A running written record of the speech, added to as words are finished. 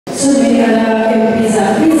so many other MPs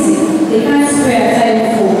are busy. They can't spare time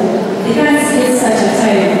for, they can't get such a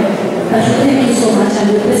time. But thank you so much and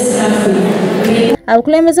the best halfway.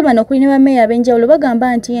 Abakulembeze bano kuli ne bammeeya ab'enjawulo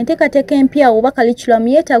bagamba nti enteekateeka empya oba curriculum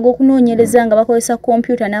yeetaaga okunoonyereza nga bakozesa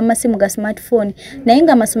kompyuta n'amasimu ga smartphone naye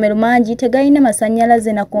nga amasomero mangi tegalina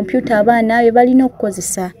masannyalaze na kompyuta abaana bye balina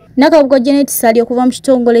okukozesa. Nakabugo Janet Sali okuva mu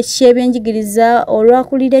kitongole ky'ebyenjigiriza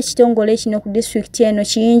olwakulira ekitongole kino ku disitulikiti eno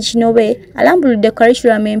Kiyingi Kinobe alambuludde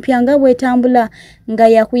curriculum empya nga bw'etambula nga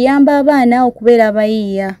yakuyamba abaana okubeera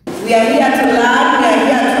abayiiya. We are here to learn, we are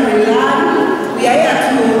here to relearn, we are here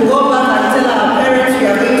to go back and tell our parents we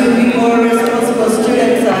are going to be more responsible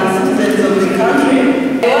students and citizens of the country.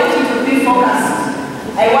 I want you to be focused.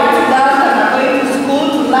 I want you guys that are going to school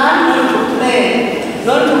to learn, not to play.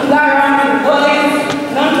 Not to play around with boys,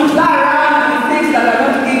 not to play around with things that are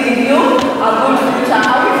not giving you a good future.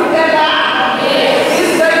 Are we together? Yes.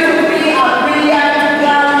 It's going to be a brilliant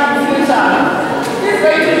girl in the future. It's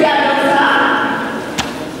going to be a doctor.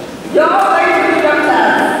 You're going to be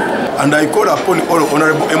doctors. And I call upon all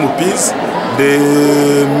honorable MPs, the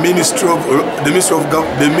Ministry of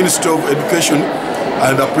Education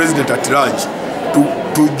and the President at large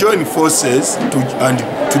to join forces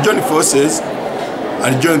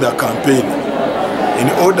and join the campaign in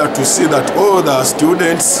order to see that all the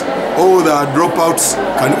students, all the dropouts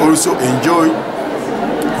can also enjoy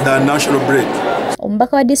the national break.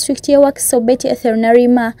 Omubaka wa disitulikiti y'e Wakiso Betty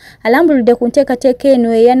Ethernarima alambuludde ku nteekateeka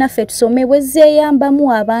eno eyanaffe tusome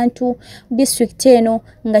bwezzeeyambamu abantu disitulikiti eno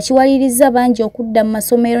nga kiwaliriza bangi okudda mu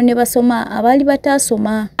masomero ne basoma abaali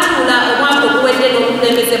bataasoma. Omwaka oguwedde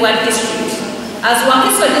n'obukulembeze bwa disitulikiti. As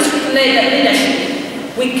Wakiso district leadership,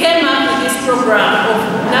 we came up with this program of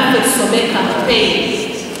Naffe Tusome campaign.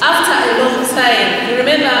 After a long time, you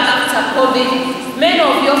remember after COVID, many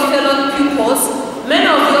of your fellow pupils, many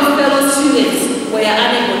of your fellow students were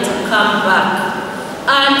unable to come back.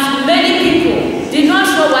 And many people did not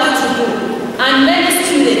know what to do. And many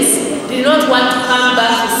students did not want to come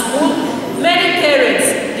back to school. Many parents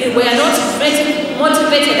were not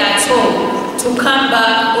motivated at all to come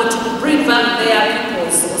back or to bring back their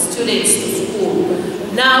pupils or students to school.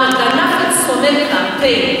 Now the Naffe Tusome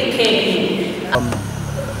campaign came in.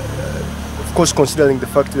 Of course, considering the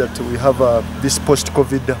fact that we have this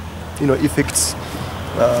post-COVID, effects,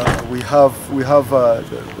 we have a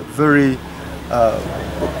very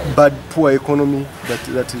poor economy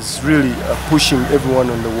that is really pushing everyone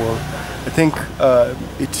on the wall. I think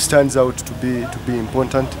it stands out to be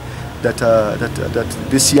important that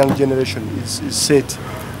this young generation is set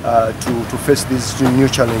to face these new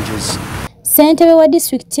challenges. Ssentebe wa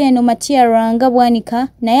disitulikiti eno Matia Ranga Bwanika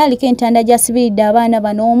naye aliko entanda gy'asibiridde abaana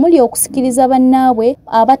bano omuli okusikiriza bannaabwe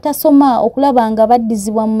abatasoma okulaba nga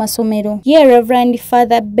baddizibwa mu masomero. Ye Reverend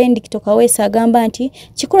Father Benedict Kaweesa agamba nti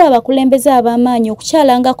kikulu abakulembeze ab'amaanyi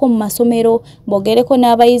okukyalangako mu masomero bogereko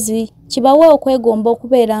n'abayizi kibawe okwegomba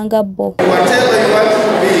okubeera nga bo.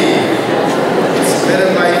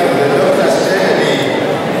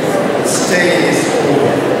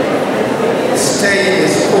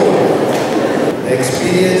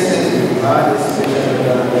 Experiences you've had, especially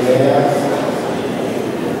areas,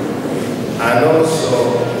 and also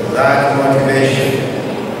that motivation.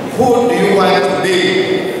 Who do you want to be?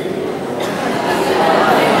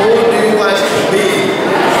 Who do you want to be?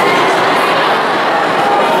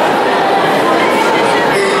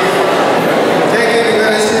 Take it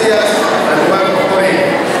very serious and work for it.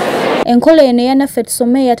 Enkola eno ya Naffe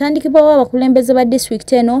Tusome yatandikibwawo abakulembeze ba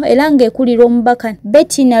disitulikiti eno era ng'ekulira omubaka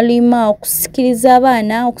Betty Nalima okusikiriza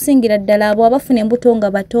abaana okusingira ddala abo abafuna embuto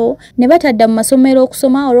nga bato ne batadda mu masomero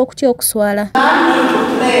okusoma olw'okutya okuswala.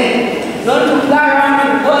 Not to play